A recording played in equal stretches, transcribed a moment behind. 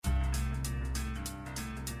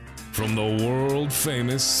From the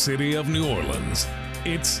world-famous city of New Orleans,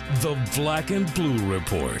 it's the Black and Blue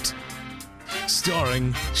Report.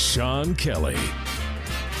 Starring Sean Kelly,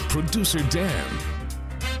 producer Dan,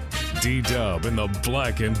 D-Dub and the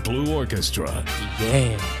Black and Blue Orchestra.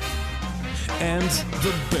 Yeah. And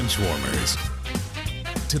the Benchwarmers.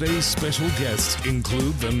 Today's special guests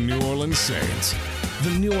include the New Orleans Saints,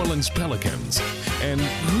 the New Orleans Pelicans, and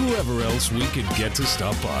whoever else we could get to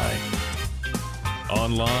stop by.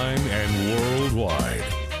 Online and worldwide,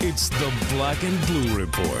 it's the Black and Blue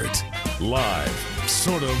Report. Live,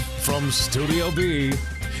 sort of, from Studio B,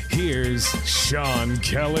 here's Sean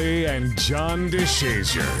Kelly and John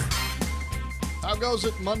DeShazier. How goes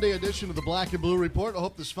it? Monday edition of the Black and Blue Report. I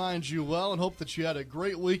hope this finds you well and hope that you had a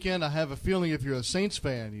great weekend. I have a feeling if you're a Saints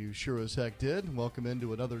fan, you sure as heck did. Welcome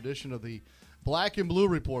into another edition of the Black and Blue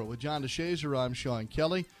Report with John DeShazier. I'm Sean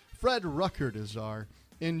Kelly. Fred Ruckert is our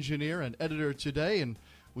engineer and editor today, and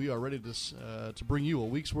we are ready to bring you a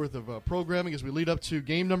week's worth of programming as we lead up to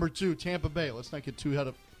game number 2, Tampa Bay. Let's not get too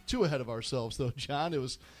ahead of ourselves, though, John. It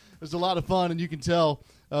was a lot of fun, and you can tell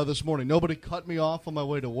this morning nobody cut me off on my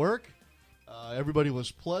way to work. Everybody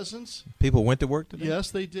was pleasant. People went to work today?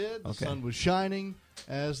 Yes, they did. The sun was shining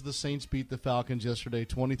as the Saints beat the Falcons yesterday,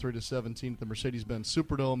 23-17 at the Mercedes-Benz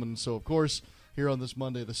Superdome. And so, of course, here on this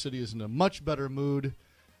Monday, the city is in a much better mood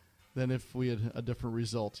than if we had a different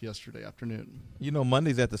result yesterday afternoon. You know,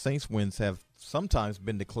 Mondays at the Saints wins have sometimes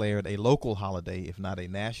been declared a local holiday, if not a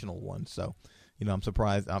national one. So, you know, I'm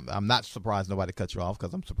surprised. I'm not surprised nobody cut you off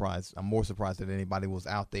because I'm more surprised that anybody was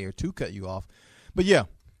out there to cut you off. But, yeah,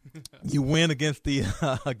 you win against the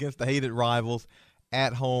hated rivals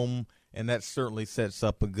at home, and that certainly sets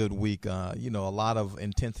up a good week. You know, a lot of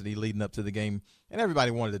intensity leading up to the game, and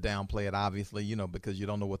everybody wanted to downplay it, obviously, you know, because you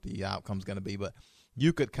don't know what the outcome's going to be. But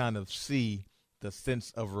you could kind of see the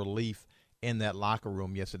sense of relief in that locker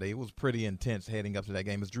room yesterday. It was pretty intense heading up to that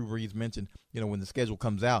game. As Drew Brees mentioned, you know, when the schedule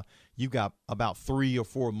comes out, you've got about 3 or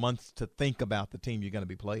 4 months to think about the team you're going to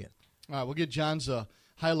be playing. All right, we'll get John's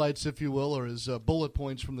highlights, if you will, or his bullet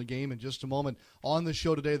points from the game in just a moment. On the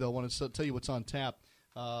show today, though, I want to tell you what's on tap.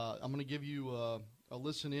 I'm going to give you a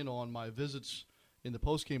listen in on my visits in the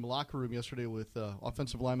postgame locker room yesterday with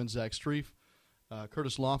offensive lineman Zach Strief,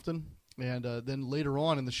 Curtis Lofton, and then later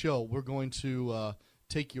on in the show, we're going to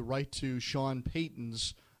take you right to Sean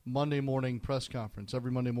Payton's Monday morning press conference.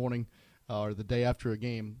 Every Monday morning or the day after a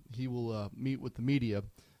game, he will meet with the media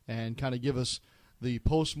and kind of give us the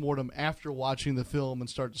post-mortem after watching the film and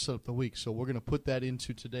start to set up the week. So we're going to put that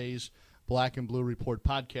into today's Black and Blue Report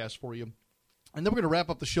podcast for you. And then we're going to wrap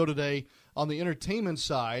up the show today on the entertainment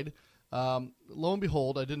side. Lo and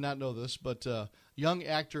behold, I did not know this, but young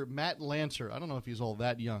actor Matt Lanter, I don't know if he's all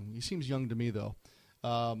that young. He seems young to me, though.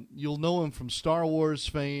 You'll know him from Star Wars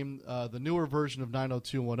fame, the newer version of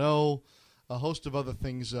 90210, a host of other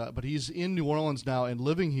things. But he's in New Orleans now and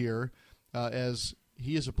living here as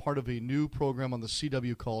he is a part of a new program on the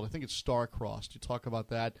CW called, I think it's Star-Crossed. You talk about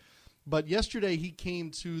that. But yesterday he came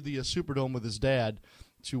to the Superdome with his dad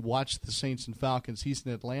to watch the Saints and Falcons. He's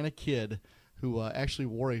an Atlanta kid who actually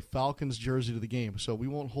wore a Falcons jersey to the game. So we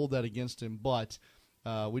won't hold that against him, but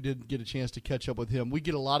we did get a chance to catch up with him. We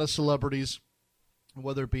get a lot of celebrities,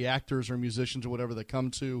 whether it be actors or musicians or whatever, that come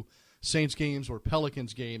to Saints games or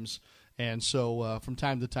Pelicans games. And so from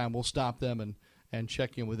time to time we'll stop them and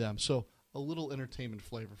check in with them. So a little entertainment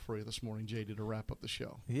flavor for you this morning, JD, to wrap up the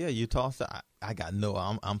show. Yeah, you tossed it.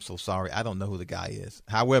 I'm so sorry. I don't know who the guy is.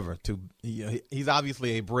 However, he's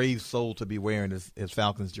obviously a brave soul to be wearing his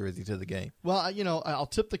Falcons jersey to the game. Well, I'll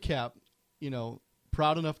tip the cap.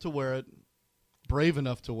 Proud enough to wear it, brave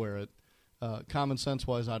enough to wear it. Common sense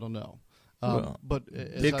wise, I don't know. But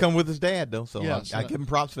did come with his dad though, so yes, I give him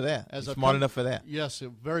props for that. He's smart enough for that. Yes,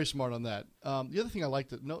 very smart on that. The other thing I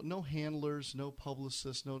liked, no handlers, no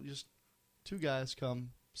publicists, just 2 guys come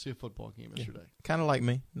see a football game yesterday. Kind of like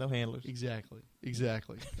me, no handlers.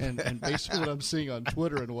 Exactly. And based on what I'm seeing on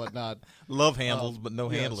Twitter and whatnot, love handles, but no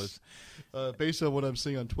handlers. Based on what I'm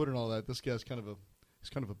seeing on Twitter and all that, this guy's kind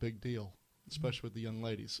of a big deal, especially with the young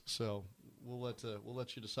ladies. So we'll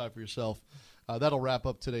let you decide for yourself. That'll wrap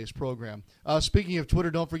up today's program. Speaking of Twitter,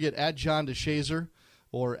 don't forget at John DeShazier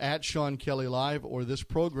or at Sean Kelly Live or this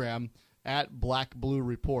program at Black Blue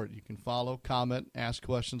Report. You can follow, comment, ask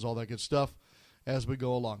questions, all that good stuff as we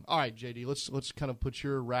go along. All right, JD, let's kind of put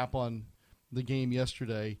your wrap on the game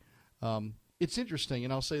yesterday. It's interesting,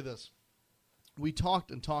 and I'll say this. We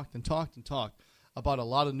talked about a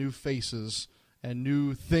lot of new faces and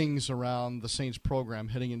new things around the Saints program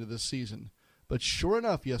heading into this season. But sure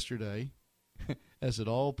enough, yesterday, as it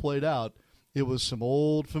all played out, it was some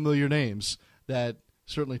old familiar names that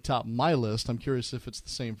certainly top my list. I'm curious if it's the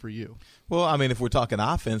same for you. Well, I mean, if we're talking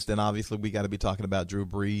offense, then obviously we got to be talking about Drew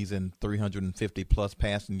Brees and 350-plus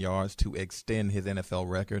passing yards to extend his NFL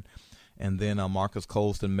record. And then Marcus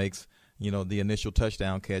Colston makes, the initial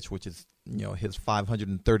touchdown catch, which is, his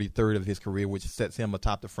 533rd of his career, which sets him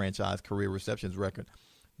atop the franchise career receptions record.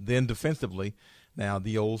 Then defensively, now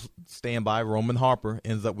the old standby Roman Harper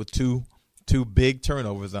ends up with two big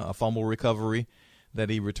turnovers, a fumble recovery that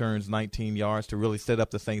he returns 19 yards to really set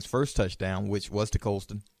up the Saints' first touchdown, which was to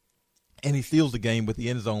Colston. And he seals the game with the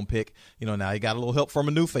end zone pick. Now he got a little help from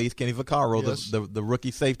a new face, Kenny Vaccaro, yes, the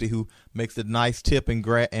rookie safety who makes a nice tip and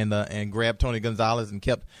grabbed Tony Gonzalez and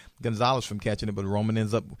kept Gonzalez from catching it. But Roman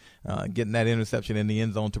ends up getting that interception in the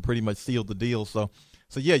end zone to pretty much seal the deal. So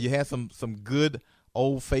yeah, you had some good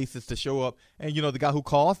old faces to show up. And, the guy who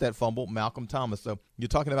caused that fumble, Malcolm Thomas. So you're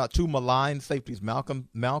talking about two maligned safeties, Malcolm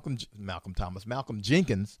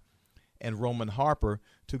Jenkins and Roman Harper,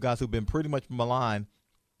 two guys who've been pretty much maligned,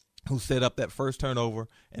 who set up that first turnover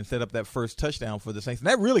and set up that first touchdown for the Saints. And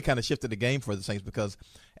that really kind of shifted the game for the Saints because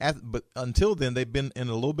but until then they've been in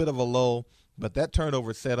a little bit of a lull, but that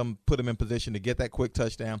turnover put them in position to get that quick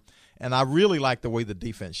touchdown. And I really like the way the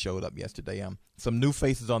defense showed up yesterday. Some new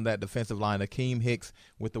faces on that defensive line, Akeem Hicks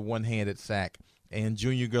with the one-handed sack, and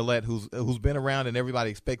Junior Gillette, who's been around and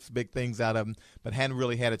everybody expects big things out of him, but hadn't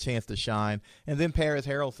really had a chance to shine. And then Paris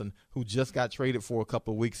Harrelson, who just got traded for a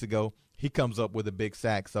couple of weeks ago, he comes up with a big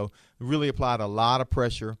sack. So really applied a lot of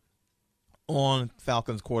pressure on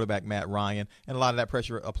Falcons quarterback Matt Ryan, and a lot of that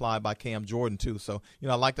pressure applied by Cam Jordan too. So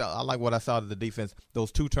I like what I saw of the defense.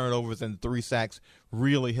 Those 2 turnovers and 3 sacks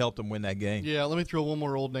really helped them win that game. Yeah, let me throw one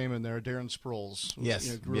more old name in there, Darren Sproles.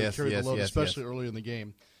 Yes, really carried the load, especially early in the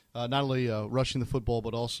game. Not only rushing the football,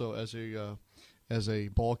 but also as a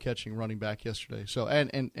ball catching running back yesterday. So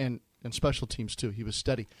and special teams too. He was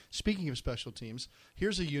steady. Speaking of special teams,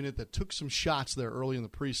 here's a unit that took some shots there early in the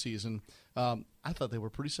preseason. I thought they were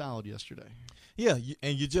pretty solid yesterday. Yeah,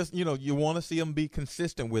 and you just you want to see them be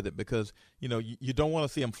consistent with it because you don't want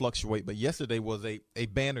to see them fluctuate. But yesterday was a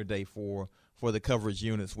banner day for the coverage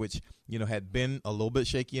units, which had been a little bit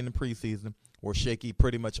shaky in the preseason, or shaky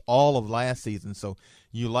pretty much all of last season. So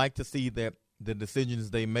you like to see that the decisions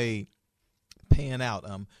they made pan out.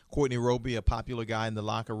 Courtney Roby, a popular guy in the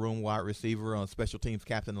locker room, wide receiver, special teams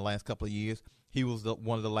captain the last couple of years. He was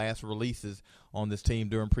one of the last releases on this team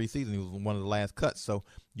during preseason. He was one of the last cuts. So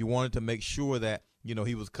you wanted to make sure that,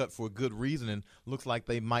 he was cut for a good reason, and looks like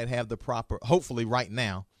they might have the proper, hopefully right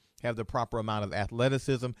now, have the proper amount of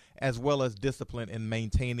athleticism as well as discipline in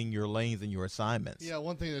maintaining your lanes and your assignments. Yeah,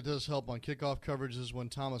 one thing that does help on kickoff coverage is when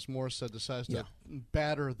Thomas Morstead decides to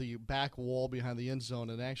batter the back wall behind the end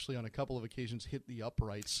zone and actually on a couple of occasions hit the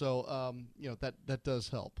uprights. So, that does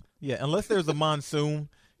help. Yeah, unless there's a monsoon,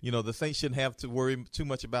 the Saints shouldn't have to worry too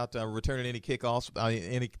much about returning any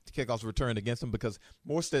kickoffs returned against them because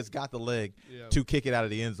Morstead's got the leg to kick it out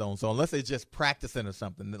of the end zone. So unless they're just practicing or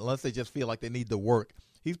something, unless they just feel like they need to work,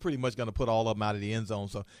 he's pretty much going to put all of them out of the end zone.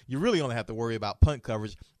 So you really only have to worry about punt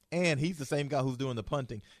coverage. And he's the same guy who's doing the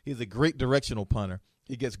punting. He's a great directional punter.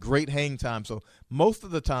 He gets great hang time. So most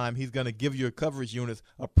of the time he's going to give your coverage units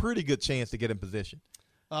a pretty good chance to get in position.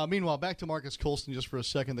 Meanwhile, back to Marcus Colston just for a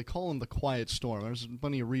second. They call him the quiet storm. There's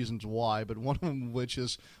plenty of reasons why, but one of them which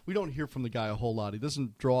is we don't hear from the guy a whole lot. He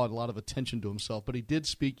doesn't draw a lot of attention to himself, but he did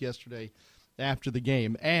speak yesterday after the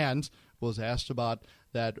game and was asked about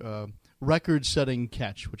that record-setting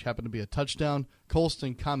catch, which happened to be a touchdown.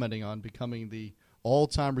 Colston commenting on becoming the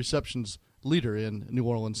all-time receptions leader in New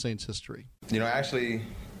Orleans Saints history. Actually,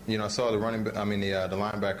 I saw the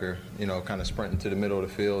linebacker, kind of sprinting to the middle of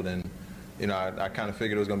the field, and I kind of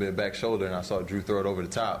figured it was going to be a back shoulder, and I saw Drew throw it over the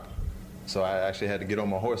top. So I actually had to get on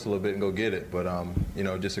my horse a little bit and go get it. But,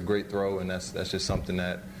 just a great throw, and that's just something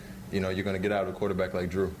that, you're going to get out of a quarterback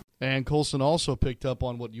like Drew. And Colston also picked up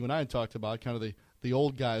on what you and I talked about, kind of the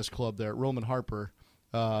old guys club there, Roman Harper,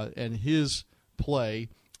 and his play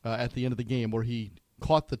at the end of the game where he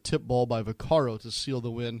caught the tip ball by Vaccaro to seal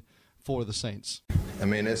the win for the Saints.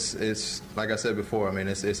 It's like I said before,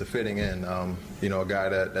 it's a fitting end. A guy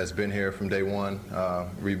that's been here from day one,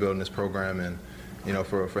 rebuilding this program, and,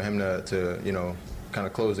 for him to kind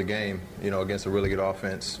of close the game, against a really good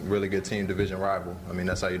offense, really good team, division rival.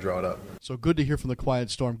 That's how you draw it up. So good to hear from the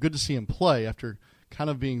Quiet Storm. Good to see him play after kind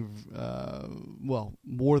of being,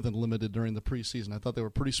 more than limited during the preseason. I thought they were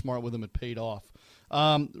pretty smart with him. It paid off.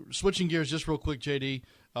 Switching gears just real quick, JD,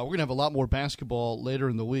 we're going to have a lot more basketball later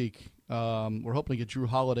in the week. We're hoping to get Drew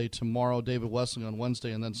Holiday tomorrow, David Wesley on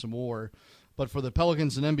Wednesday, and then some more. But for the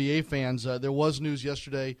Pelicans and NBA fans, there was news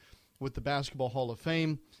yesterday with the Basketball Hall of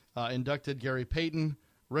Fame. Inducted Gary Payton,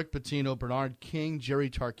 Rick Pitino, Bernard King, Jerry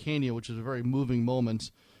Tarkanian, which is a very moving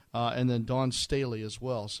moment, and then Dawn Staley as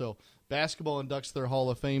well. So basketball inducts their Hall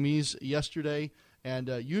of Famees yesterday, and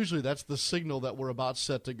usually that's the signal that we're about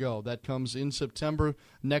set to go. That comes in September.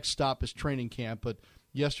 Next stop is training camp, but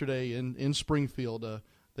yesterday in Springfield,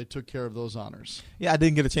 they took care of those honors. Yeah, I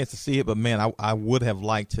didn't get a chance to see it, but, man, I would have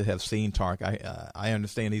liked to have seen Tark. I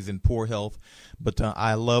understand he's in poor health, but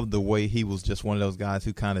I love the way he was just one of those guys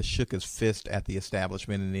who kind of shook his fist at the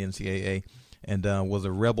establishment in the NCAA and was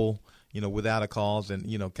a rebel, without a cause,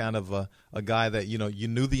 and, kind of a guy that, you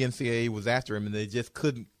knew the NCAA was after him, and they just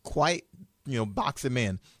couldn't quite box him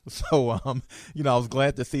in. So, I was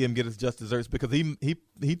glad to see him get his just desserts because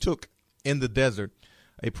he took in the desert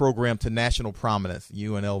a program to national prominence,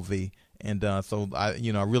 UNLV, and so I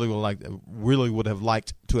really would have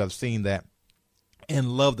liked to have seen that, and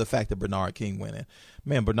love the fact that Bernard King went in.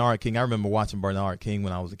 Man, Bernard King, I remember watching Bernard King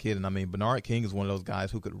when I was a kid, and I mean, Bernard King is one of those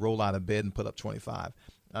guys who could roll out of bed and put up 25.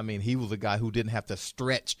 I mean, he was a guy who didn't have to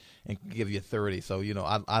stretch and give you 30. So,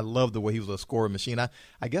 I love the way he was a scoring machine.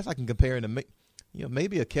 I guess I can compare him to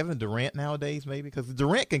maybe a Kevin Durant nowadays, maybe, because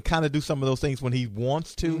Durant can kind of do some of those things when he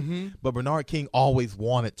wants to, but Bernard King always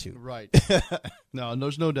wanted to. Right. No,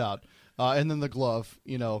 there's no doubt. And then the glove,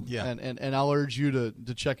 Yeah. And I'll urge you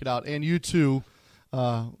to check it out. And you, too,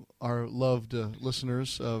 our loved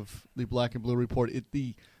listeners of the Black and Blue Report.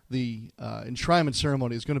 The enshrinement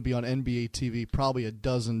ceremony is going to be on NBA TV probably a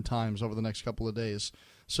dozen times over the next couple of days.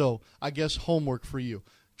 So I guess homework for you.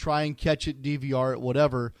 Try and catch it, DVR it,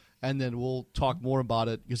 whatever, and then we'll talk more about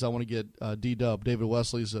it because I want to get D-Dub, David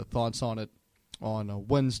Wesley's thoughts on it on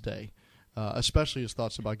Wednesday, especially his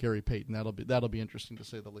thoughts about Gary Payton. That'll be interesting to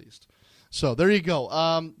say the least. So there you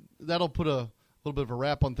go. That'll put a little bit of a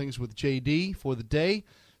wrap on things with JD for the day.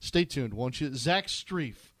 Stay tuned, won't you? Zach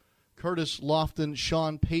Streif, Curtis Lofton,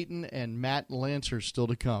 Sean Payton, and Matt Lancer still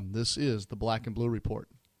to come. This is the Black and Blue Report.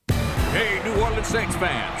 Hey, New Orleans Saints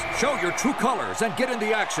fans, show your true colors and get in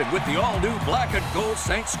the action with the all-new Black and Gold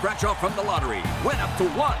Saints scratch-off from the lottery. Win up to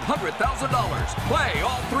 $100,000. Play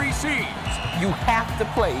all 3 seeds. You have to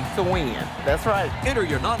play to win. That's right. Enter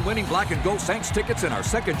your non-winning Black and Gold Saints tickets in our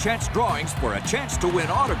second chance drawings for a chance to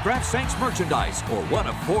win autographed Saints merchandise or one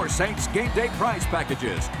of 4 Saints game day prize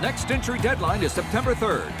packages. Next entry deadline is September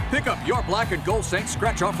 3rd. Pick up your Black and Gold Saints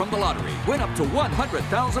scratch-off from the lottery. Win up to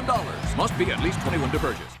 $100,000. Must be at least 21 to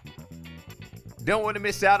purchase. Don't want to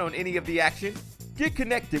miss out on any of the action? Get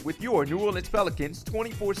connected with your New Orleans Pelicans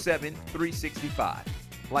 24/7, 365.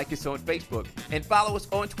 Like us on Facebook and follow us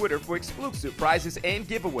on Twitter for exclusive prizes and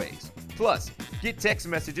giveaways. Plus, get text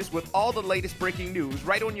messages with all the latest breaking news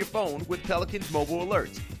right on your phone with Pelicans mobile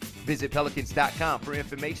alerts. Visit Pelicans.com for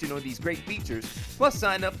information on these great features, plus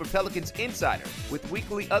sign up for Pelicans Insider with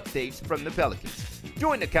weekly updates from the Pelicans.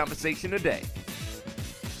 Join the conversation today.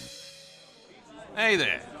 Hey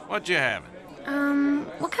there, what you having?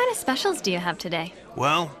 What kind of specials do you have today?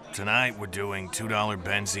 Well, tonight we're doing $2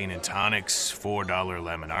 benzene and tonics, $4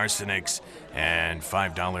 lemon arsenics, and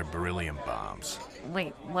 $5 beryllium bombs.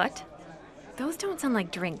 Wait, what? Those don't sound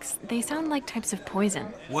like drinks. They sound like types of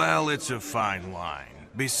poison. Well, it's a fine line.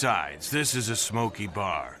 Besides, this is a smoky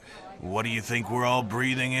bar. What do you think we're all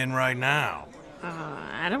breathing in right now?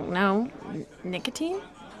 I don't know. Nicotine?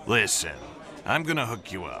 Listen, I'm gonna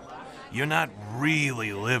hook you up. You're not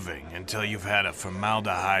really living until you've had a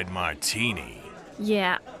formaldehyde martini.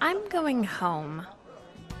 Yeah, I'm going home.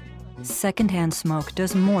 Secondhand smoke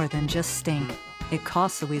does more than just stink. It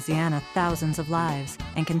costs Louisiana thousands of lives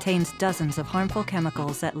and contains dozens of harmful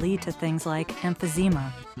chemicals that lead to things like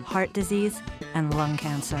emphysema, heart disease, and lung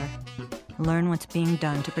cancer. Learn what's being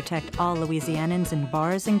done to protect all Louisianans in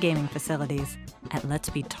bars and gaming facilities at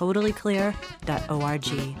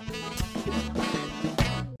letsbetotallyclear.org.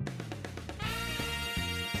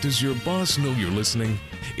 Does your boss know you're listening?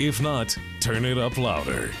 If not, turn it up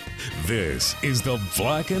louder. This is the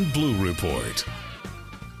Black and Blue Report.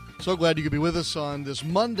 So glad you could be with us on this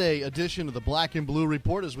Monday edition of the Black and Blue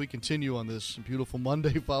Report as we continue on this beautiful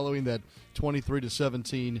Monday following that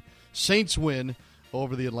 23-17 Saints win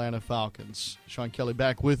over the Atlanta Falcons. Sean Kelly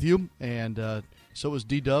back with you, and so is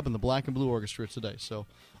D-Dub and the Black and Blue Orchestra today. So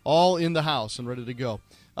all in the house and ready to go.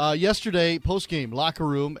 Yesterday, post-game locker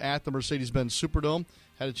room at the Mercedes-Benz Superdome.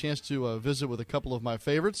 Had a chance to visit with a couple of my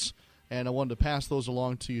favorites, and I wanted to pass those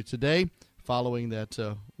along to you today following that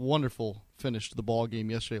wonderful finish to the ball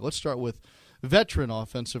game yesterday. Let's start with veteran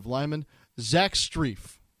offensive lineman Zach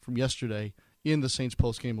Streif from yesterday in the Saints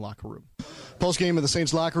postgame locker room. Postgame in the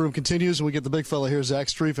Saints locker room continues, and we get the big fella here, Zach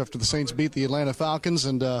Streif, after the Saints beat the Atlanta Falcons,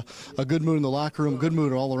 and a good mood in the locker room, good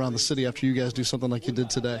mood all around the city after you guys do something like you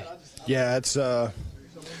did today. Yeah, it's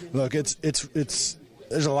look, it's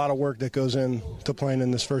there's a lot of work that goes into playing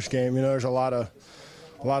in this first game. You know, there's a lot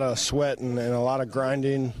of sweat and a lot of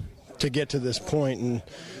grinding to get to this point. And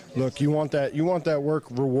look, you want that work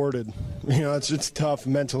rewarded. You know, it's tough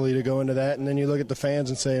mentally to go into that. And then you look at the fans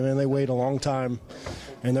and say, man, they wait a long time.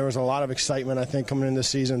 And there was a lot of excitement, I think, coming into this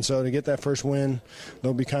season. So to get that first win,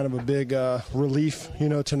 there'll be kind of a big relief, you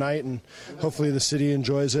know, tonight. And hopefully the city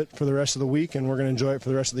enjoys it for the rest of the week, and we're going to enjoy it for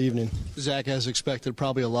the rest of the evening. Zach, as expected,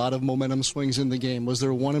 probably a lot of momentum swings in the game. Was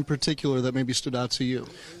there one in particular that maybe stood out to you?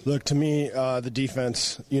 Look, to me, the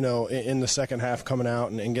defense, you know, in the second half coming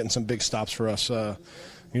out and getting some big stops for us.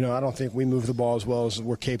 You know, I don't think we moved the ball as well as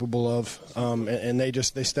we're capable of, and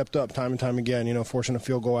they stepped up time and time again, you know, forcing a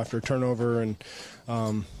field goal after a turnover. And,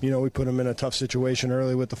 you know, we put them in a tough situation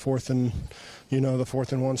early with the fourth and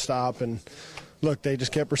one stop. And, look, they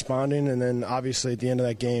just kept responding. And then, obviously, at the end of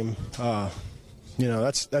that game, you know,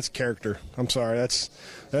 that's character. I'm sorry.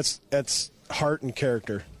 That's heart and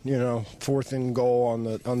character. You know, first and goal on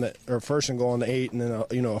the 8, and then a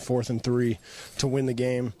 4th and 3 to win the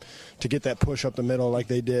game, to get that push up the middle like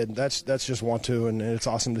they did. That's just want to, and it's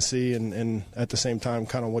awesome to see, and at the same time,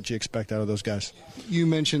 kind of what you expect out of those guys. You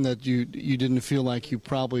mentioned that you didn't feel like you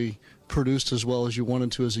probably produced as well as you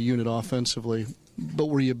wanted to as a unit offensively, but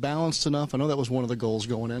were you balanced enough? I know that was one of the goals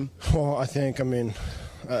going in. Well,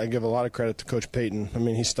 I give a lot of credit to Coach Payton. I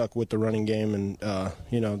mean, he stuck with the running game, and,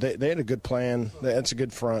 you know, they had a good plan. That's a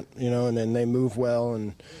good front, you know, and then they move well,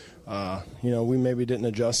 and, you know, we maybe didn't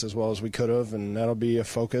adjust as well as we could have, and that'll be a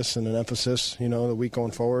focus and an emphasis, you know, the week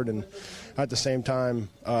going forward. And at the same time,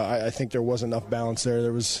 I think there was enough balance there.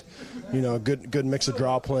 There was, you know, a good mix of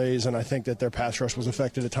draw plays, and I think that their pass rush was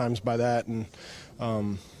affected at times by that. And,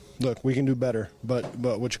 look, we can do better, but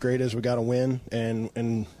what's great is we got to win,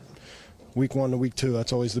 and week 1 to week 2,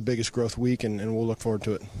 that's always the biggest growth week, and we'll look forward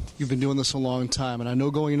to it. You've been doing this a long time, and I know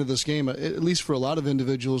going into this game, at least for a lot of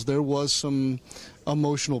individuals, there was some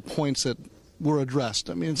emotional points that were addressed.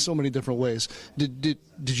 I mean, in so many different ways. Did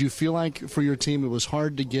you feel like for your team it was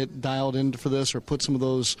hard to get dialed in for this, or put some of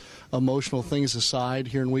those emotional things aside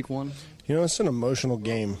here in week 1? You know, it's an emotional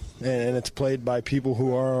game, and it's played by people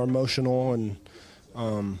who are emotional, and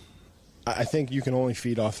I think you can only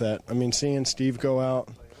feed off that. I mean, seeing Steve go out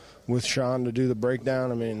with Sean to do the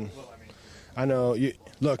breakdown, I mean, I know, you're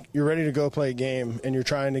ready to go play a game, and you're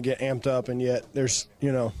trying to get amped up, and yet there's,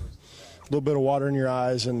 you know, a little bit of water in your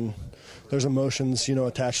eyes, and there's emotions, you know,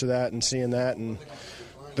 attached to that, and seeing that, and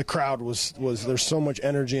the crowd was there's so much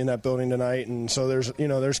energy in that building tonight, and so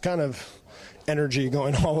there's kind of energy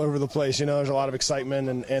going all over the place. You know, there's a lot of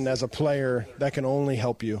excitement, and as a player, that can only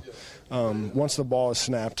help you. Once the ball is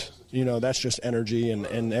snapped, you know, that's just energy,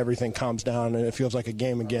 and everything calms down, and it feels like a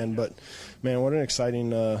game again. But, man, what an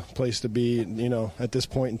exciting place to be, you know, at this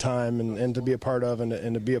point in time, and to be a part of,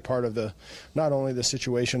 and to be a part of the not only the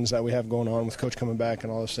situations that we have going on with Coach coming back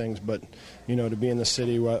and all those things, but, you know, to be in the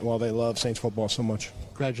city while they love Saints football so much.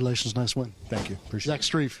 Congratulations, nice win. Thank you. Appreciate it. Zach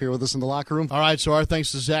Strief here with us in the locker room. All right, so our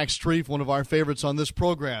thanks to Zach Strief, one of our favorites on this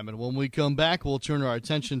program. And when we come back, we'll turn our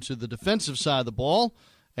attention to the defensive side of the ball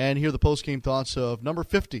and hear the post-game thoughts of number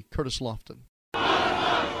 50, Curtis Lofton.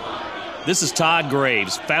 This is Todd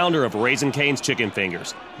Graves, founder of Raising Cane's Chicken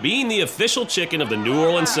Fingers. Being the official chicken of the New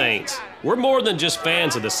Orleans Saints, we're more than just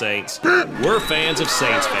fans of the Saints. We're fans of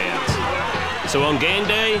Saints fans. So on game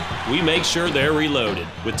day, we make sure they're reloaded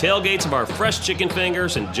with tailgates of our fresh chicken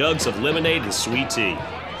fingers and jugs of lemonade and sweet tea.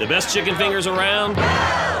 The best chicken fingers around?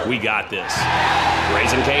 We got this.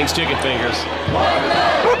 Raising Cane's Chicken Fingers.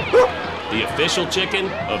 The official chicken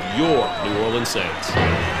of your New Orleans Saints.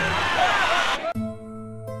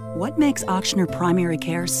 What makes Ochsner Primary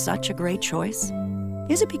Care such a great choice?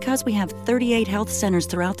 Is it because we have 38 health centers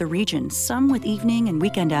throughout the region, some with evening and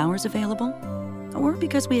weekend hours available? Or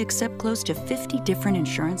because we accept close to 50 different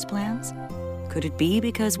insurance plans? Could it be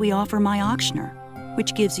because we offer My Ochsner,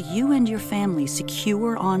 which gives you and your family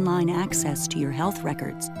secure online access to your health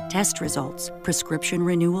records, test results, prescription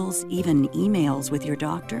renewals, even emails with your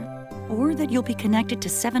doctor? Or that you'll be connected to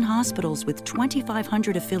 7 hospitals with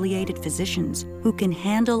 2,500 affiliated physicians who can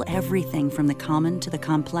handle everything from the common to the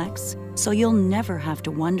complex, so you'll never have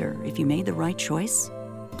to wonder if you made the right choice?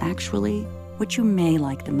 Actually, what you may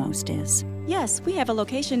like the most is... Yes, we have a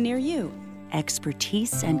location near you.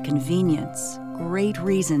 Expertise and convenience. Great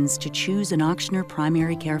reasons to choose an Ochsner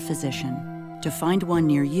Primary Care physician. To find one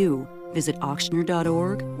near you, visit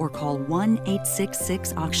Ochsner.org or call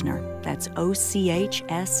 1-866-OCHSNER. That's OCHSNER.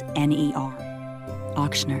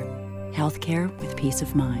 Ochsner. Healthcare with peace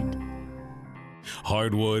of mind.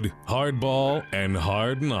 Hardwood, hardball, and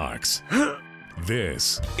hard knocks.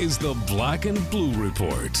 This is the Black and Blue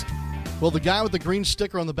Report. Well, the guy with the green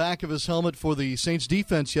sticker on the back of his helmet for the Saints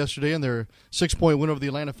defense yesterday in their 6-point win over the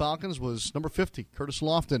Atlanta Falcons was number 50, Curtis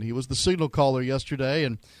Lofton. He was the signal caller yesterday,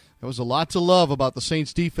 and there was a lot to love about the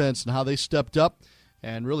Saints defense and how they stepped up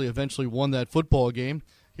and really eventually won that football game.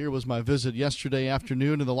 Here was my visit yesterday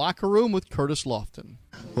afternoon in the locker room with Curtis Lofton.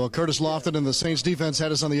 Well, Curtis Lofton and the Saints defense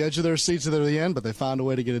had us on the edge of their seats at the end, but they found a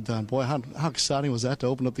way to get it done. Boy, how exciting was that to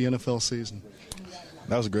open up the NFL season?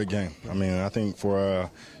 That was a great game. I mean, I think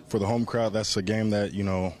for the home crowd, that's a game that,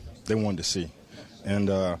 they wanted to see.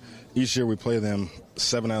 And each year we play them,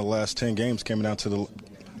 7 out of the last 10 games came down to the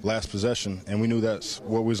last possession, and we knew that's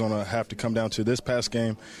what we was going to have to come down to this past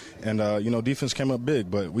game. And, defense came up big,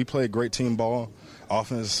 but we played great team ball.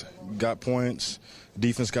 Offense got points.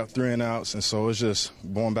 Defense got 3 and outs, and so it's just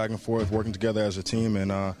going back and forth, working together as a team,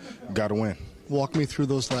 and got to win. Walk me through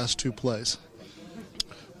those last 2 plays.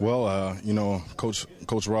 Well,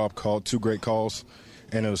 Coach Rob called 2 great calls,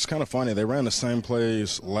 and it was kind of funny. They ran the same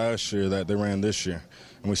plays last year that they ran this year,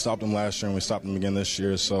 and we stopped them last year, and we stopped them again this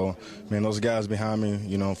year. So, those guys behind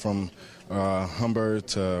me, from Humbert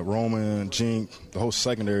to Roman, Jink, the whole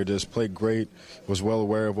secondary just played great, was well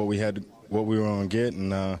aware of what we were going to get,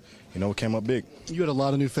 and it came up big. You had a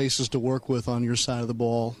lot of new faces to work with on your side of the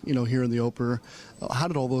ball, here in the opener. How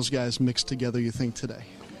did all those guys mix together, you think, today?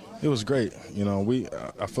 It was great.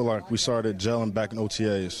 I feel like we started gelling back in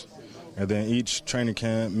OTAs. And then each training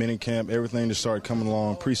camp, mini camp, everything just started coming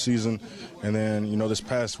along preseason. And then, this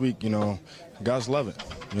past week, guys love it.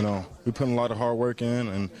 We put a lot of hard work in,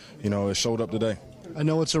 and, it showed up today. I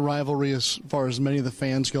know it's a rivalry as far as many of the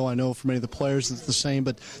fans go. I know for many of the players it's the same.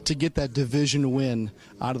 But to get that division win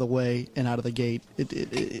out of the way and out of the gate,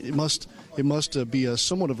 it must be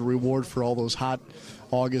somewhat of a reward for all those hot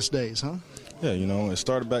August days, huh? Yeah, it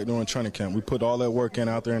started back during training camp. We put all that work in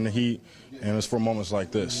out there in the heat, and it's for moments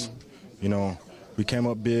like this. We came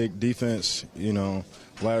up big defense,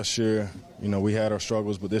 last year, we had our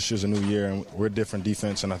struggles, but this year's a new year, and we're a different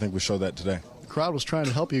defense, and I think we showed that today. The crowd was trying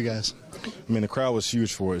to help you guys. The crowd was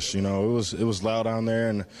huge for us. It was loud down there,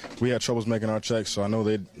 and we had troubles making our checks, so I know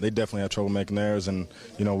they definitely had trouble making theirs, and,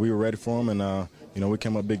 we were ready for them, and, we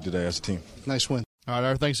came up big today as a team. Nice win. All right,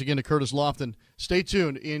 our thanks again to Curtis Lofton. Stay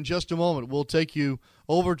tuned. In just a moment, we'll take you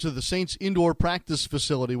over to the Saints indoor practice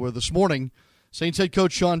facility where this morning Saints head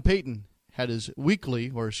coach Sean Payton had his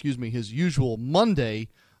usual Monday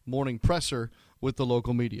morning presser with the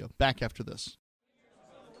local media. Back after this.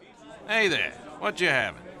 Hey there, what you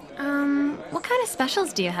having? What kind of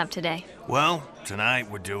specials do you have today? Well, tonight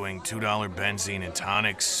we're doing $2 benzene and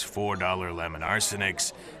tonics, $4 lemon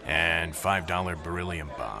arsenics, and $5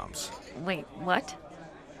 beryllium bombs. Wait, what?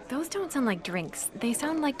 Those don't sound like drinks. They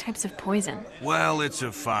sound like types of poison. Well, it's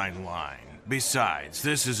a fine line. Besides,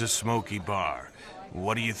 this is a smoky bar.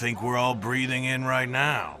 What do you think we're all breathing in right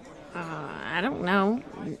now? I don't know.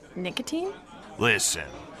 Nicotine? Listen,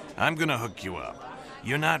 I'm gonna hook you up.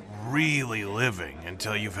 You're not really living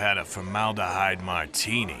until you've had a formaldehyde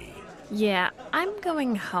martini. Yeah, I'm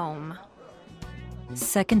going home.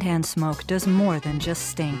 Secondhand smoke does more than just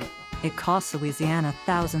stink. It costs Louisiana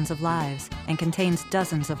thousands of lives and contains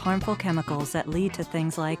dozens of harmful chemicals that lead to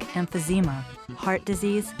things like emphysema, heart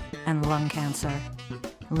disease, and lung cancer.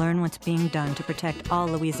 Learn what's being done to protect all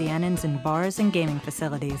Louisianans in bars and gaming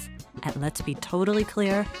facilities at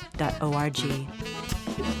letsbetotallyclear.org.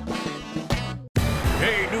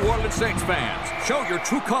 Hey, New Orleans Saints fans, show your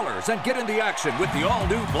true colors and get in the action with the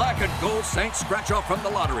all-new Black and Gold Saints scratch-off from the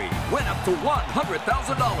lottery. Win up to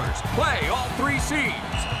 $100,000. Play all 3 seeds.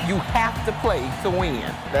 You have to play to win.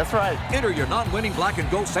 That's right. Enter your non-winning Black and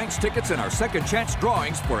Gold Saints tickets in our second chance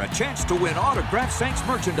drawings for a chance to win autographed Saints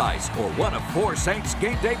merchandise or one of 4 Saints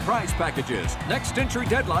game day prize packages. Next entry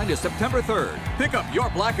deadline is September 3rd. Pick up your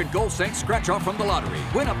Black and Gold Saints scratch-off from the lottery.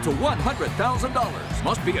 Win up to $100,000.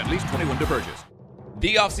 Must be at least 21 to purchase.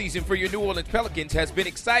 The offseason for your New Orleans Pelicans has been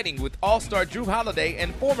exciting with All-Star Jrue Holiday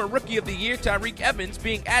and former Rookie of the Year Tyreke Evans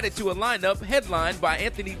being added to a lineup headlined by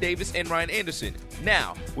Anthony Davis and Ryan Anderson.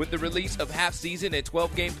 Now, with the release of half-season and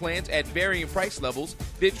 12-game plans at varying price levels,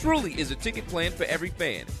 there truly is a ticket plan for every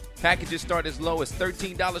fan. Packages start as low as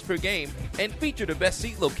 $13 per game and feature the best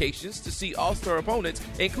seat locations to see All-Star opponents,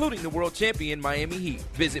 including the world champion Miami Heat.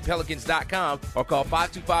 Visit Pelicans.com or call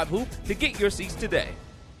 525-HOOP to get your seats today.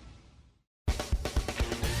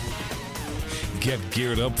 Get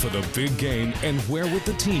geared up for the big game and wear what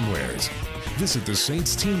the team wears. Visit the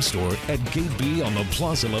Saints team store at Gate B on the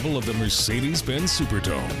plaza level of the Mercedes-Benz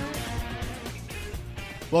Superdome.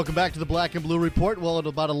 Welcome back to the Black and Blue Report. Well, at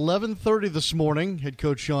about 11:30 this morning, head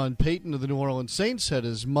coach Sean Payton of the New Orleans Saints had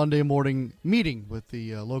his Monday morning meeting with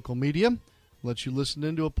the local media. Let you listen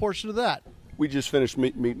into a portion of that. we just finished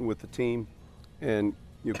meeting with the team, and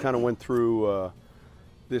kind of went through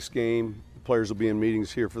this game. The players will be in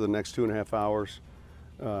meetings here for the next 2.5 hours.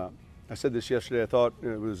 I said this yesterday. I thought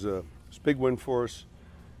it was a big win for us.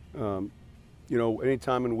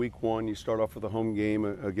 Anytime in week one you start off with a home game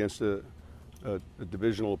against a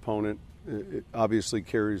divisional opponent, it obviously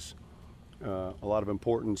carries a lot of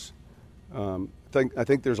importance. I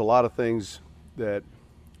think there's a lot of things that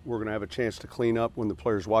we're going to have a chance to clean up when the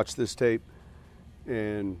players watch this tape.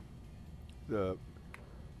 And the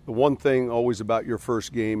one thing always about your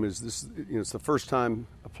first game is this: it's the first time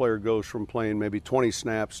a player goes from playing maybe 20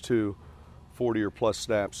 snaps to 40 or plus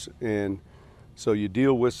snaps, and so you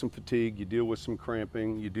deal with some fatigue, you deal with some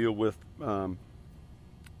cramping, you deal with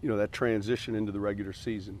that transition into the regular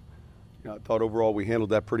season. I thought overall we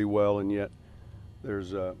handled that pretty well, and yet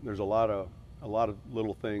there's a lot of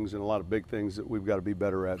little things and a lot of big things that we've got to be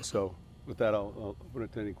better at. So with that, I'll open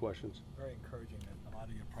it to any questions. Very encouraging that a lot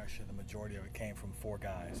of your pressure, the majority of it came from 4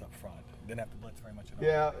 guys up front. Didn't have to blitz very much at all.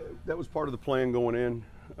 Yeah, that was part of the plan going in.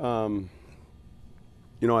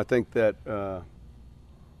 I think that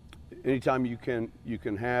anytime you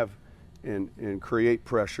can have and create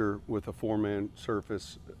pressure with a 4-man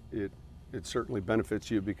surface, it certainly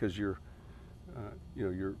benefits you because you're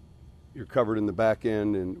covered in the back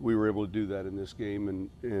end, and we were able to do that in this game,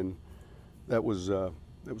 and that was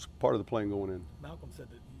part of the plan going in. Malcolm said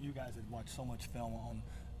that you guys had watched so much film on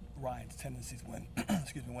Ryan's tendencies when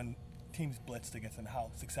when teams blitzed against him, how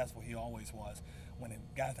successful he always was. When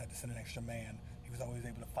guys had to send an extra man, he was always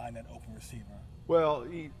able to find that open receiver. Well,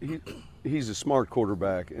 he's a smart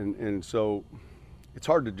quarterback, and so it's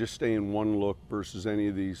hard to just stay in one look versus any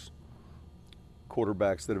of these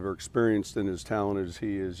quarterbacks that are experienced and as talented as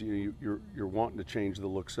he is. You're wanting to change the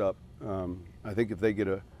looks up. I think if they get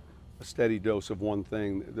a steady dose of one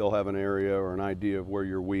thing, they'll have an area or an idea of where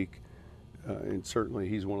you're weak, and certainly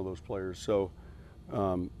he's one of those players. So,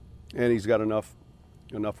 and he's got enough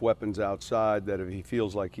weapons outside that if he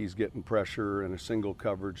feels like he's getting pressure and a single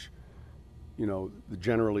coverage,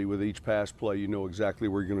 generally with each pass play, you know exactly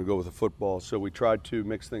where you're going to go with the football. So we tried to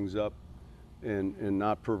mix things up and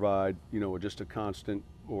not provide, just a constant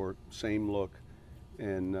or same look.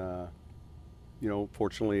 And,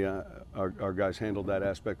 fortunately, our guys handled that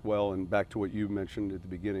aspect well. And back to what you mentioned at the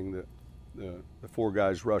beginning, the 4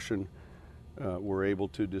 guys rushing were able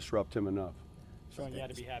to disrupt him enough. Sean, you had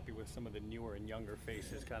to be happy with some of the newer and younger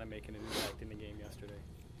faces kind of making an impact in the game yesterday.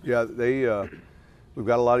 Yeah, we've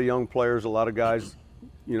got a lot of young players, a lot of guys,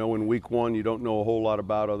 in week one you don't know a whole lot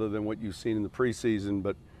about other than what you've seen in the preseason.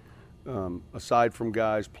 But aside from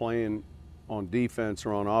guys playing on defense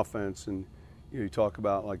or on offense, and you talk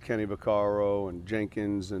about like Kenny Vaccaro and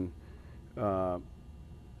Jenkins and,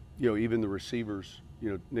 even the receivers,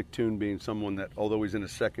 Nick Toon being someone that, although he's in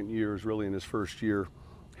his second year, is really in his first year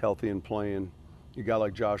healthy and playing. A guy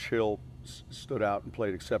like Josh Hill stood out and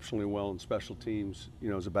played exceptionally well in special teams,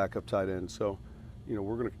 as a backup tight end. So,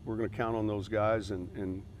 we're gonna count on those guys,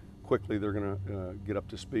 and quickly they're gonna get up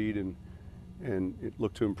to speed and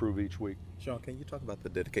look to improve each week. Sean, can you talk about the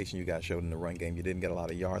dedication you guys showed in the run game? You didn't get a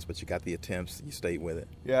lot of yards, but you got the attempts. You stayed with it.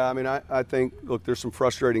 Yeah, I mean, I think, look, there's some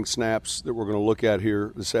frustrating snaps that we're going to look at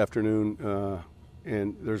here this afternoon,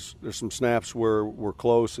 and there's some snaps where we're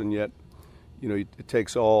close, and yet, it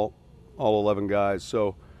takes all 11 guys.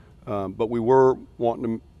 So, but we were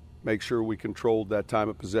wanting to make sure we controlled that time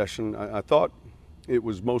of possession. I thought it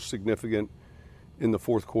was most significant in the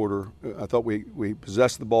fourth quarter. I thought we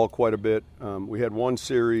possessed the ball quite a bit. We had one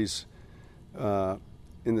series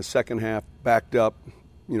in the second half backed up,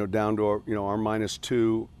 down to our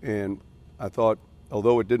 -2, and I thought,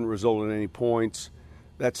 although it didn't result in any points,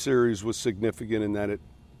 that series was significant in that it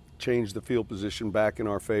changed the field position back in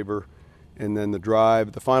our favor. And then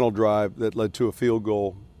the final drive that led to a field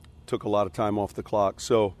goal, took a lot of time off the clock.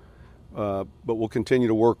 So, but we'll continue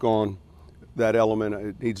to work on that element.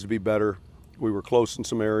 It needs to be better. We were close in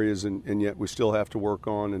some areas, and yet we still have to work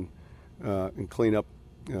on and clean up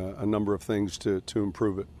a number of things to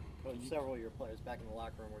improve it. Well, several of your players back in the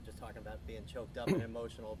locker room were just talking about being choked up and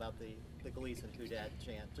emotional about the Gleason Who Dat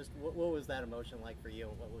chant. Just what was that emotion like for you,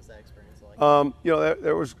 and what was that experience like?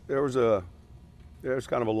 There was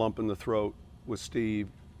kind of a lump in the throat with Steve,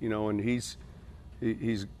 and he's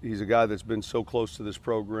a guy that's been so close to this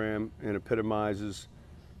program and epitomizes,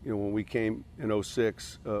 when we came in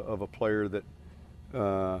 2006, of a player that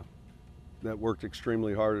worked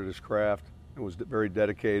extremely hard at his craft and was very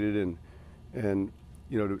dedicated, and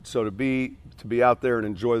so to be out there and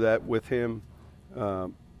enjoy that with him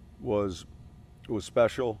was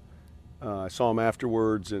special. I saw him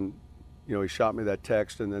afterwards, and he shot me that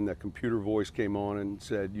text, and then that computer voice came on and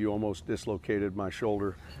said, "You almost dislocated my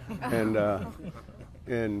shoulder,"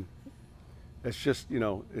 and it's just,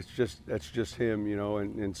 that's just him,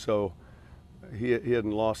 and so he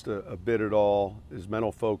hadn't lost a bit at all. His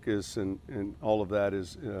mental focus and all of that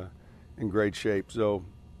is in great shape. So,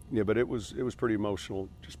 yeah, but it was pretty emotional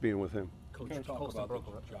just being with him. Coach, talk about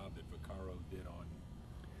the job that Vaccaro did on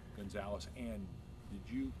Gonzalez, and did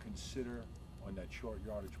you consider on that short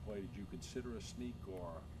yardage play? Did you consider a sneak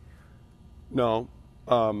or? No.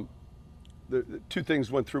 The two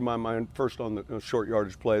things went through my mind. First, on the short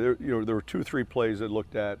yardage play, there were 2 or 3 plays I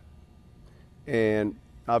looked at, and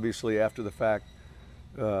obviously after the fact,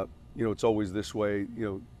 it's always this way.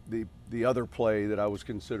 The other play that I was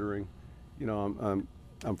considering,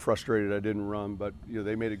 I'm frustrated I didn't run, but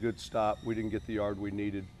they made a good stop. We didn't get the yard we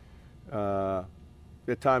needed.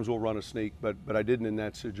 At times we'll run a sneak, but I didn't in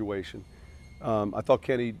that situation. I thought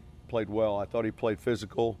Kenny played well. I thought he played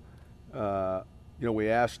physical. We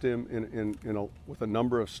asked him with a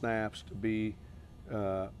number of snaps to be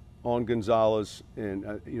on Gonzalez,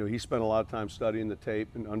 and he spent a lot of time studying the tape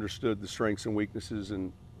and understood the strengths and weaknesses.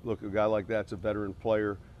 And look, a guy like that's a veteran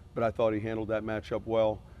player, but I thought he handled that matchup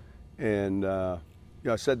well. And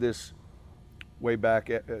I said this way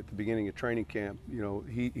back at the beginning of training camp.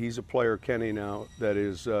 He's a player, Kenny, now that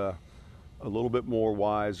is a little bit more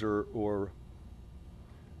wiser or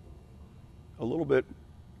a little bit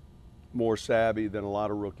more savvy than a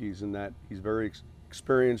lot of rookies, in that he's very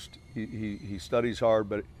experienced. He studies hard,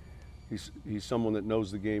 but he's someone that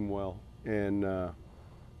knows the game well, and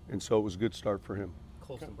so it was a good start for him.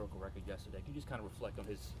 Colston broke a record yesterday. Can you just kind of reflect on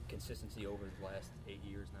his consistency over the last 8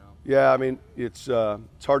 years now? Yeah, I mean, it's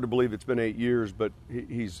hard to believe it's been 8 years, but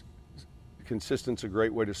he's consistent's a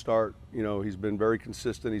great way to start. He's been very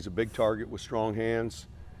consistent. He's a big target with strong hands,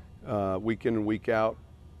 week in and week out.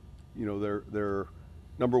 They're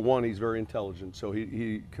number one, he's very intelligent, so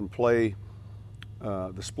he can play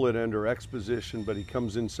the split end or X position, but he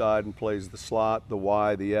comes inside and plays the slot, the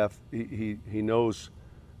Y, the F. He knows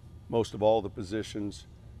most of all the positions.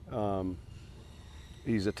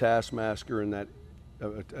 He's a taskmaster in that,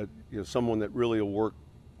 someone that really will work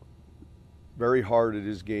very hard at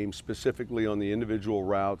his game, specifically on the individual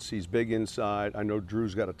routes. He's big inside. I know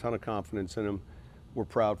Drew's got a ton of confidence in him. We're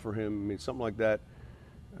proud for him. I mean, something like that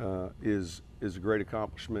is a great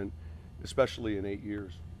accomplishment, especially in 8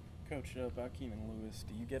 years. Coach, about Keenan Lewis,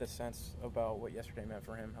 do you get a sense about what yesterday meant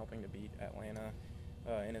for him, helping to beat Atlanta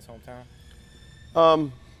in his hometown?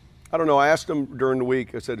 I don't know. I asked him during the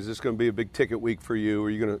week. I said, "Is this going to be a big ticket week for you? Are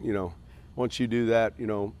you going to, once you do that,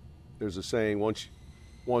 there's a saying,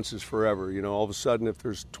 once is forever. All of a sudden, if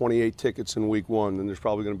there's 28 tickets in week 1, then there's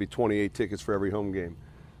probably going to be 28 tickets for every home game."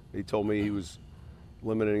 He told me he was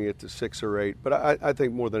limiting it to 6 or 8. But I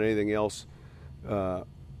think more than anything else,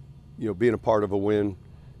 being a part of a win,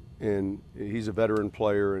 and he's a veteran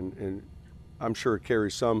player, and I'm sure it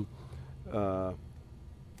carries some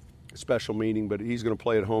special meaning, but he's going to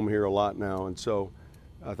play at home here a lot now, and so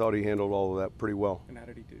I thought he handled all of that pretty well. And how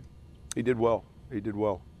did he do? He did well. He did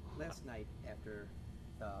well. Last night after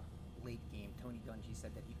the late game, Tony Dungy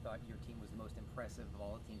said that he thought your team was the most impressive of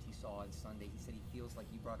all the teams he saw on Sunday. He said he feels like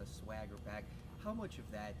you brought a swagger back. How much of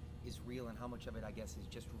that is real, and how much of it, I guess, is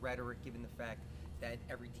just rhetoric, given the fact that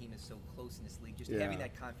every team is so close in this league, just having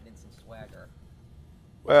that confidence and swagger?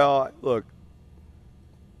 Well, look,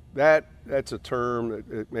 that's a term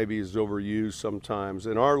that maybe is overused sometimes.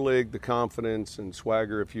 In our league, the confidence and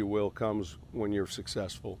swagger, if you will, comes when you're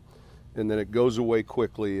successful, and then it goes away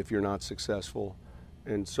quickly if you're not successful.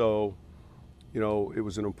 And so, it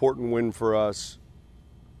was an important win for us.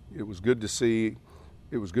 It was good to see.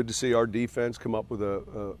 It was good to see our defense come up with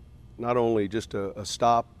not only just a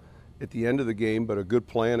stop at the end of the game, but a good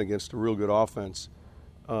plan against a real good offense.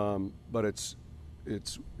 But it's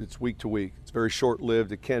week to week. It's very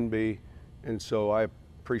short-lived. It can be, and so I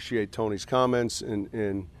appreciate Tony's comments.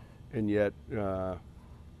 And yet,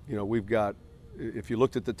 we've got. If you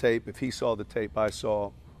looked at the tape, if he saw the tape I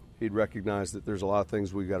saw, he'd recognize that there's a lot of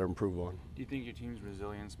things we've got to improve on. Do you think your team's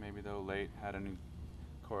resilience, maybe though late, had any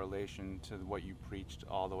correlation to what you preached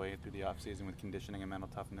all the way through the offseason with conditioning and mental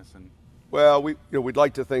toughness? And well, we'd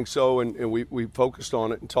like to think so, and we focused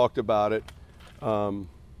on it and talked about it, and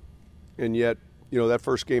yet that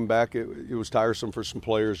first game back it was tiresome for some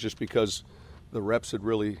players just because the reps had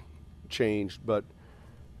really changed. But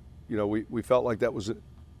we felt like that was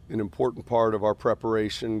an important part of our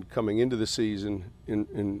preparation coming into the season.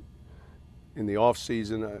 In the off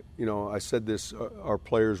season, I said this: our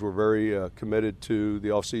players were very committed to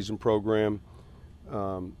the off season program.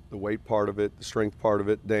 the weight part of it, the strength part of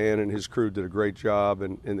it. Dan and his crew did a great job,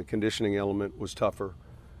 and the conditioning element was tougher.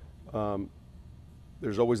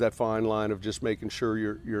 There's always that fine line of just making sure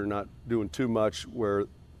you're not doing too much where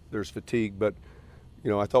there's fatigue. But,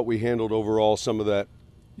 I thought we handled overall some of that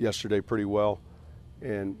yesterday pretty well.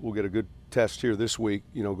 And we'll get a good test here this week,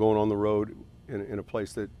 going on the road in a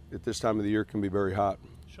place that at this time of the year can be very hot.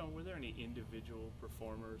 Sean, were there any individual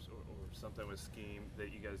performers or something with scheme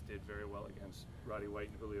that you guys did very well against Roddy White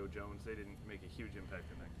and Julio Jones? They didn't make a huge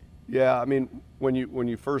impact in that game. Yeah, I mean, when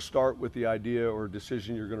you first start with the idea or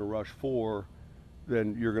decision you're going to rush for,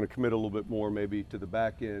 then you're going to commit a little bit more maybe to the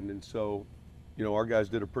back end. And so, our guys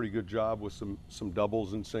did a pretty good job with some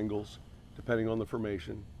doubles and singles, depending on the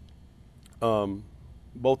formation.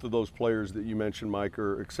 Both of those players that you mentioned, Mike,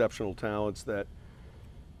 are exceptional talents that,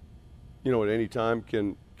 at any time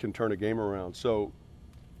can turn a game around. So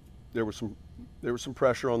there was some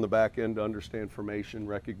pressure on the back end to understand formation,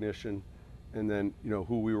 recognition, and then,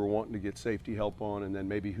 who we were wanting to get safety help on, and then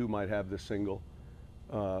maybe who might have the single.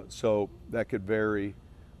 So that could vary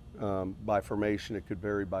by formation. It could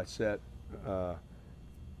vary by set. But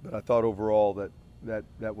I thought overall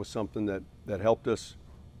that was something that helped us.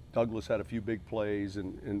 Douglas had a few big plays,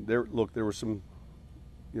 and there was some,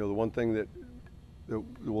 the one thing that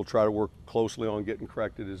we'll try to work closely on getting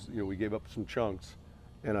corrected is, we gave up some chunks,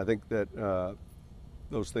 and I think that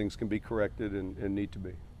those things can be corrected and need to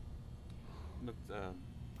be. Looked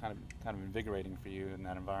kind of invigorating for you in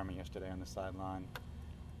that environment yesterday on the sideline.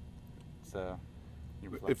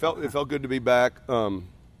 It felt good to be back.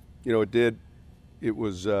 It did. It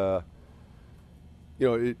was.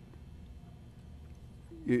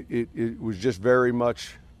 It was just very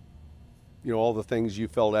much, all the things you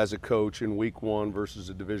felt as a coach in week one versus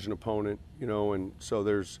a division opponent, and so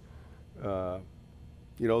there's,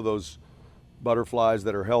 those butterflies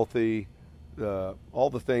that are healthy,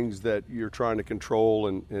 all the things that you're trying to control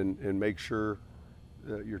and make sure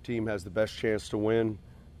that your team has the best chance to win.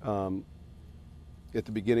 At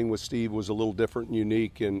the beginning with Steve was a little different and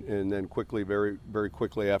unique, and then quickly, very, very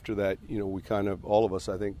quickly after that, we kind of, all of us,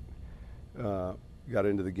 I think, got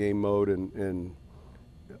into the game mode, and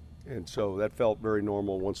so that felt very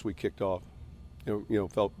normal once we kicked off.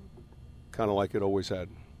 Felt kind of like it always had.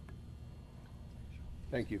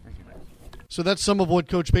 Thank you. So that's some of what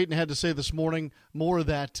Coach Payton had to say this morning. More of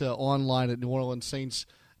that online at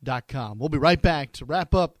NewOrleansSaints.com. We'll be right back to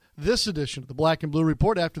wrap up this edition of the Black and Blue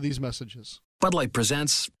Report after these messages. Bud Light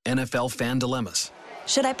presents NFL Fan Dilemmas.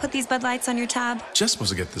 Should I put these Bud Lights on your tab? Just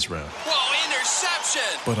supposed to get this round. Whoa, interception!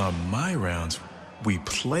 But on my rounds, we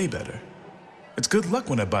play better. It's good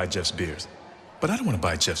luck when I buy Jeff's beers. But I don't want to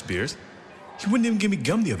buy Jeff's beers. He wouldn't even give me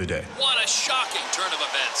gum the other day. What a shocking turn of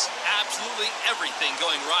events. Absolutely everything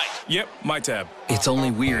going right. Yep, my tab. It's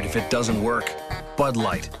only weird if it doesn't work. Bud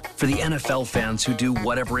Light, for the NFL fans who do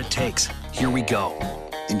whatever it takes. Here we go.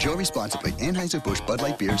 Enjoy responsibly. Anheuser-Busch Bud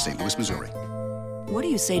Light Beer, St. Louis, Missouri. What do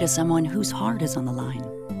you say to someone whose heart is on the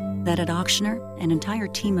line? That at Ochsner, an entire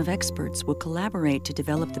team of experts will collaborate to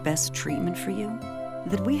develop the best treatment for you?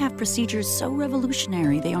 That we have procedures so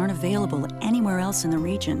revolutionary they aren't available anywhere else in the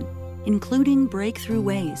region, including breakthrough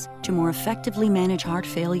ways to more effectively manage heart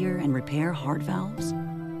failure and repair heart valves?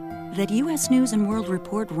 That U.S. News & World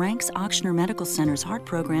Report ranks Ochsner Medical Center's heart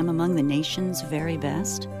program among the nation's very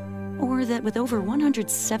best? Or that with over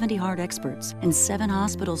 170 heart experts and 7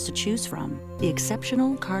 hospitals to choose from, the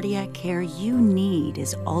exceptional cardiac care you need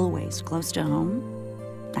is always close to home?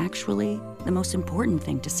 Actually, the most important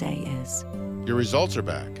thing to say is, your results are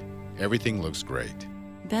back. Everything looks great.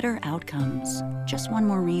 Better outcomes. Just one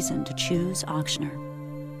more reason to choose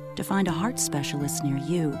Ochsner. To find a heart specialist near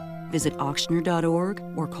you, visit Ochsner.org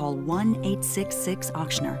or call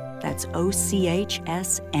 1-866-OCHSNER. That's OCHSNER.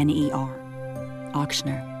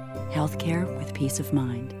 Ochsner. Healthcare with peace of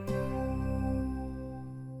mind.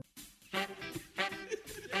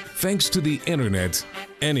 Thanks to the internet,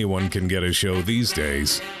 anyone can get a show these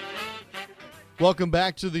days. Welcome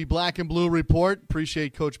back to the Black and Blue Report.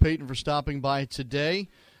 Appreciate Coach Payton for stopping by today.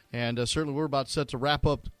 And certainly we're about set to wrap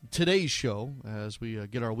up today's show as we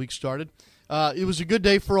get our week started. It was a good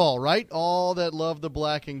day for all, right? All that love the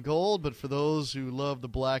black and gold, but for those who love the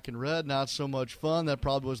black and red, not so much fun. That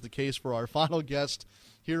probably was the case for our final guest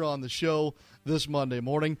here on the show this Monday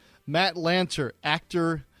morning. Matt Lanter,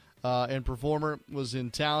 actor and performer, was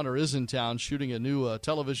in town or is in town shooting a new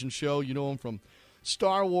television show. You know him from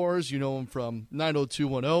Star Wars. You know him from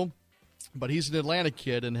 90210. But he's an Atlanta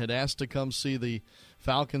kid and had asked to come see the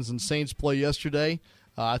Falcons and Saints play yesterday.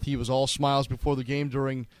 I think he was all smiles before the game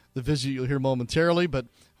during the visit you'll hear momentarily, but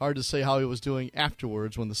hard to say how he was doing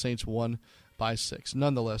afterwards when the Saints won by 6.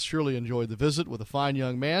 Nonetheless, surely enjoyed the visit with a fine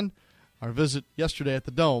young man. Our visit yesterday at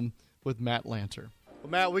the Dome with Matt Lanter.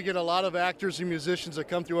 Well, Matt, we get a lot of actors and musicians that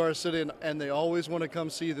come through our city, and they always want to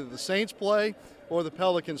come see either the Saints play or the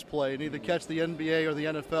Pelicans play, and either catch the NBA or the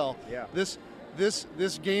NFL. Yeah. This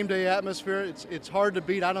game day atmosphere, it's hard to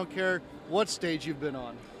beat. I don't care what stage you've been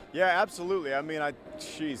on. Yeah, absolutely. I mean,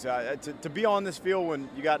 to be on this field when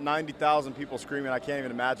you got 90,000 people screaming, I can't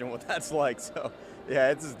even imagine what that's like. So,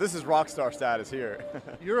 yeah, this is rock star status here.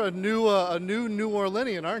 You're a new New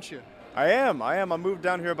Orleanian, aren't you? I am. I moved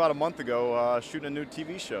down here about a month ago, shooting a new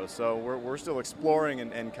TV show. So we're still exploring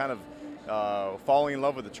and kind of falling in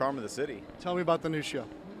love with the charm of the city. Tell me about the new show.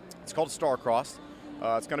 It's called Star-Crossed.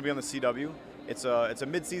 It's going to be on the CW. It's a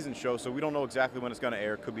mid-season show, so we don't know exactly when it's going to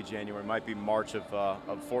air. It could be January, it might be March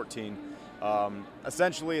of 14.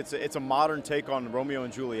 Essentially, it's a modern take on Romeo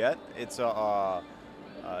and Juliet. It's a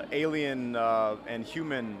alien and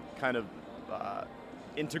human kind of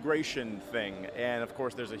integration thing, and of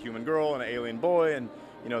course there's a human girl and an alien boy, and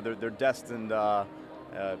they're destined, no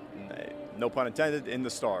pun intended, in the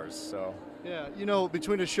stars. So yeah,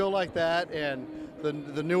 between a show like that and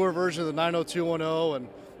the newer version of the 90210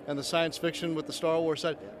 and the science fiction with the Star Wars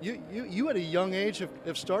side, you at a young age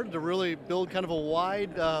have started to really build kind of a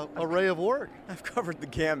wide array of work. I've covered the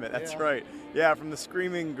gamut. That's right. Yeah, from the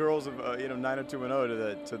screaming girls of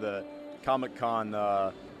 90210 to the Comic-Con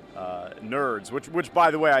nerds, which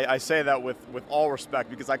by the way, I say that with all respect,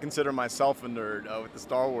 because I consider myself a nerd with the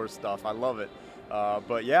Star Wars stuff. I love it.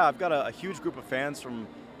 But yeah, I've got a huge group of fans from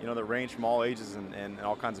that range from all ages and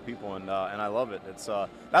all kinds of people, and I love it. It's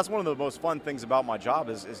that's one of the most fun things about my job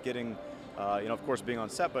is getting of course being on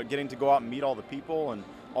set, but getting to go out and meet all the people and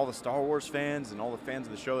all the Star Wars fans and all the fans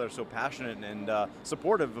of the show that are so passionate and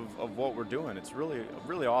supportive of what we're doing. It's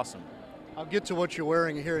really awesome. I'll get to what you're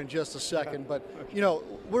wearing here in just a second, but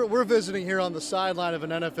we're visiting here on the sideline of an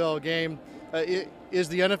NFL game. Is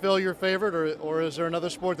the NFL your favorite, or is there another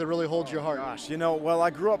sport that really holds your heart? Gosh, well, I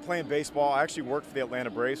grew up playing baseball. I actually worked for the Atlanta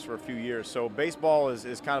Braves for a few years, so baseball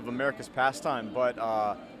is kind of America's pastime. But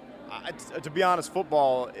to be honest,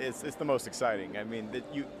 football is the most exciting. I mean,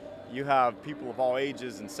 you have people of all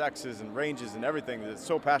ages and sexes and ranges and everything that's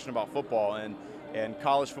so passionate about football, and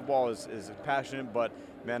college football is passionate, but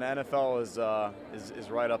man, NFL is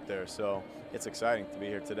right up there. So it's exciting to be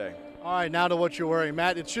here today. All right, now to what you're wearing,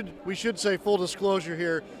 Matt. We should say full disclosure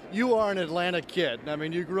here. You are an Atlanta kid. I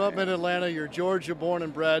mean, you grew up in Atlanta. You're Georgia born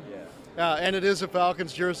and bred, and it is a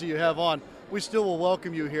Falcons jersey you have on. We still will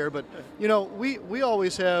welcome you here, but we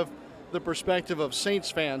always have the perspective of Saints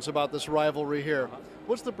fans about this rivalry here.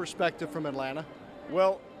 What's the perspective from Atlanta?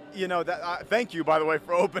 Well, thank you, by the way,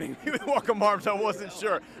 for opening me with welcome arms. I wasn't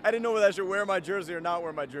sure. I didn't know whether I should wear my jersey or not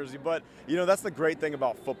wear my jersey. But, that's the great thing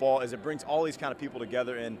about football is it brings all these kind of people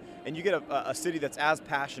together, and you get a city that's as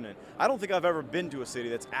passionate. I don't think I've ever been to a city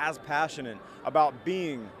that's as passionate about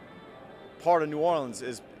being part of New Orleans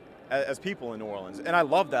as people in New Orleans. And I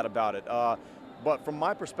love that about it. But from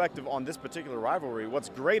my perspective on this particular rivalry, what's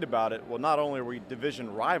great about it, well, not only are we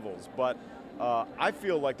division rivals, but I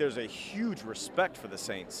feel like there's a huge respect for the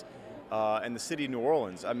Saints and the city of New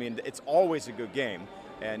Orleans. I mean, it's always a good game.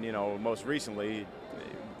 And, most recently,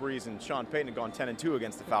 Breeze and Sean Payton have gone 10-2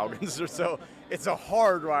 against the Falcons. So it's a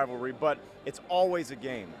hard rivalry, but it's always a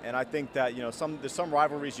game. And I think that, there's some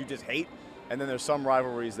rivalries you just hate, and then there's some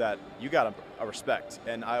rivalries that you got to respect.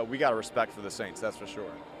 And we got to respect for the Saints, that's for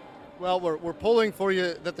sure. Well, we're pulling for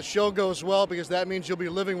you that the show goes well, because that means you'll be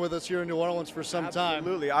living with us here in New Orleans for some time.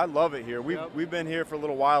 Absolutely. I love it here. We've been here for a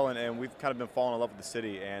little while, and we've kind of been falling in love with the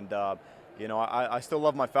city. And, I still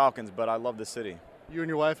love my Falcons, but I love the city. You and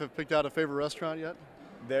your wife have picked out a favorite restaurant yet?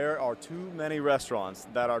 There are too many restaurants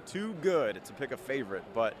that are too good to pick a favorite.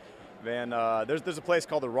 But, man, there's a place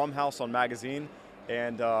called the Rum House on Magazine,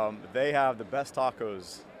 and they have the best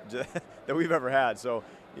tacos that we've ever had. So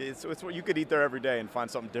it's what you could eat there every day and find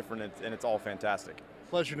something different, and it's all fantastic.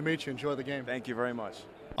 Pleasure to meet you. Enjoy the game. Thank you very much.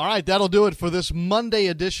 All right, that'll do it for this Monday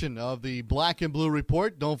edition of the Black and Blue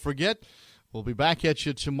Report. Don't forget, we'll be back at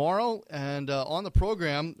you tomorrow. And on the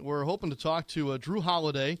program, we're hoping to talk to Drew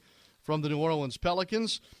Holiday from the New Orleans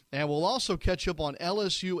Pelicans. And we'll also catch up on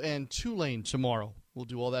LSU and Tulane tomorrow. We'll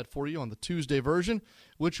do all that for you on the Tuesday version,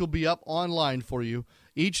 which will be up online for you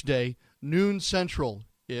each day, noon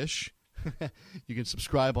Central-ish. You can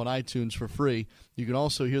subscribe on iTunes for free. You can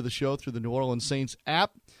also hear the show through the New Orleans Saints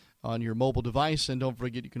app on your mobile device. And don't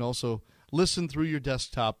forget, you can also listen through your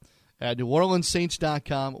desktop at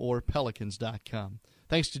NewOrleansSaints.com or Pelicans.com.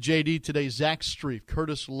 Thanks to JD today, Zach Streif,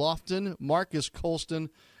 Curtis Lofton, Marcus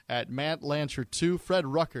Colston at Matt Lanter 2. Fred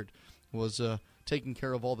Ruckert was taking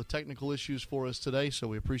care of all the technical issues for us today, so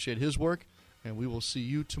we appreciate his work. And we will see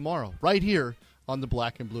you tomorrow right here on the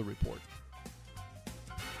Black and Blue Report.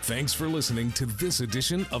 Thanks for listening to this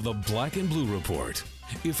edition of the Black and Blue Report.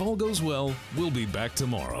 If all goes well, we'll be back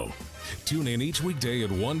tomorrow. Tune in each weekday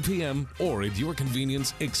at 1 p.m. or at your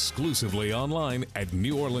convenience exclusively online at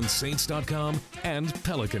NewOrleansSaints.com and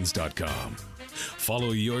Pelicans.com.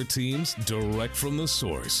 Follow your teams direct from the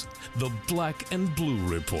source, the Black and Blue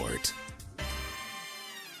Report.